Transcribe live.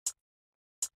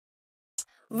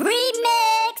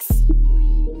Remix.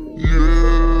 Yeah.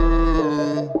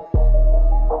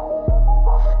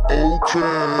 Okay.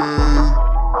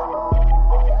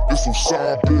 It's some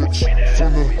side bitch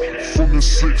from the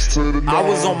 6 to the 9. I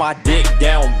was on my dick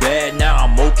down bad, now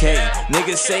I'm okay.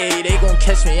 Niggas say they gon'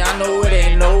 catch me, I know it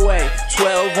ain't no way.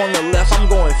 12 on the left, I'm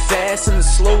going fast in the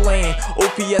slow lane.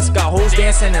 OPS got hoes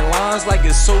dancing in lines like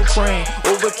it's Soul Train.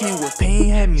 Overcame with pain,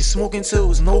 had me smoking till it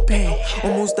was no pain.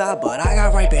 Almost died, but I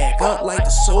got right back up like the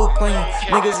soul plane.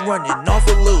 Niggas running off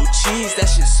a little cheese, that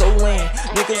shit so lame.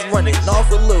 Niggas running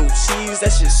off a little cheese,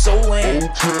 that shit so lame.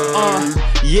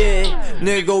 Yeah,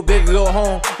 nigga go big, go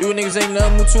home. You niggas ain't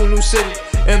nothing, move to a new city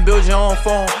and build your own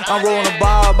phone. I'm rolling a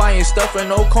bar, buying stuff and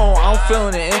no cone. I'm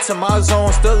feeling it into my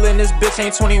zone. Still in this bitch,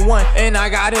 ain't 21. And I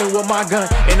got in with my gun.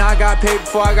 And I got paid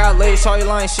before I got laid. Shorty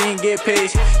lying, she ain't get paid.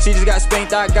 She just got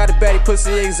spanked. I got a baddie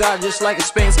pussy exotic just like a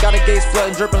Spanx. Got a gates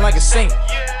flooding, dripping like a sink.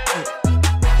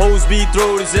 Hoes be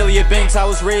through the Zillion Banks, I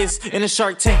was raised in a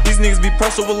Shark Tank. These niggas be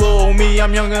pressed over little me.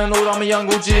 I'm younger and old, I'm a young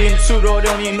OG. In the two-door, they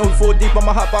don't even know 4 deep.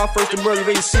 I'ma hop out first and brother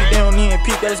ready to sleep. They don't even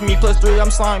peep, that is me plus 3.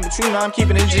 I'm slime, but you know I'm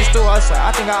keeping it G. Still outside,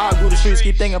 I think I outgrew the streets.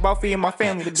 Keep thinking about feeding my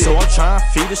family today. So I'm trying to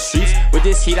feed the streets. With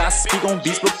this heat, I speak on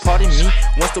beats, but pardon me.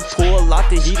 Wants to pour a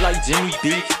lot of heat like Jimmy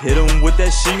B. Hit him with that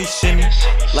shimmy shimmy,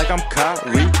 like I'm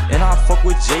Kyrie. And I fuck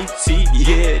with JT,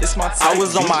 yeah, this my type. I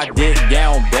was on my dick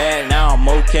down bad, now I'm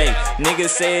okay. Niggas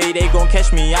say they gon'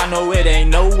 catch me, I know it ain't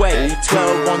no way.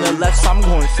 12 on the left, so I'm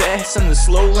going fast in the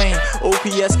slow lane.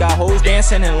 OPS got hoes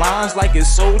dancing in lines like it's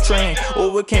Soul Train.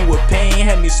 Overcame with pain,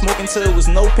 had me smoking till it was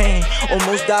no pain.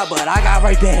 Almost died, but I got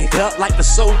right back up like the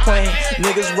soul plane.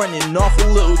 Niggas running off a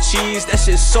little cheese, that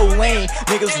shit so lame.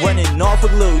 Niggas running off a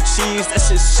little cheese, that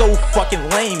shit so fucking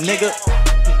lame, nigga.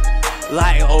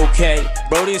 Like, okay,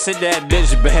 Brody said that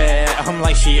bitch bad. I'm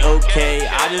like, she okay.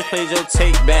 I just played your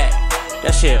tape back.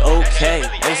 That shit okay.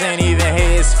 This ain't even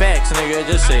his facts, nigga.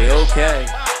 Just say okay.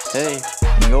 Hey,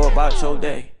 and go about your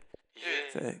day.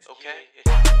 Facts.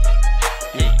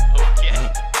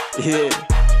 Yeah.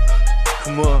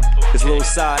 Come on, this little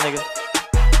side, nigga.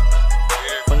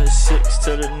 From the 6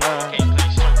 to the 9.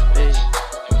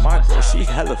 Hey, my girl, she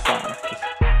hella fine.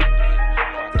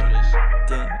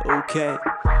 Damn, okay.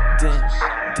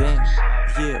 Damn,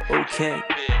 yeah, okay.